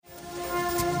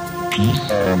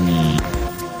Peace on me.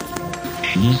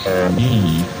 Peace on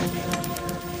me.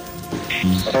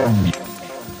 Peace on me.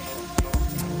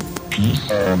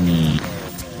 Peace on me.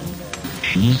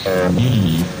 Peace on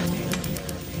me.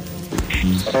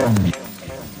 Peace on me.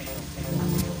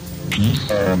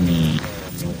 Peace on me.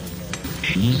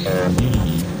 Peace on me. Peace on me.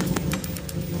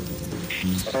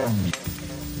 Peace on me.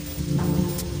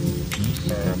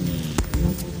 Peace on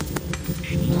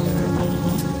me.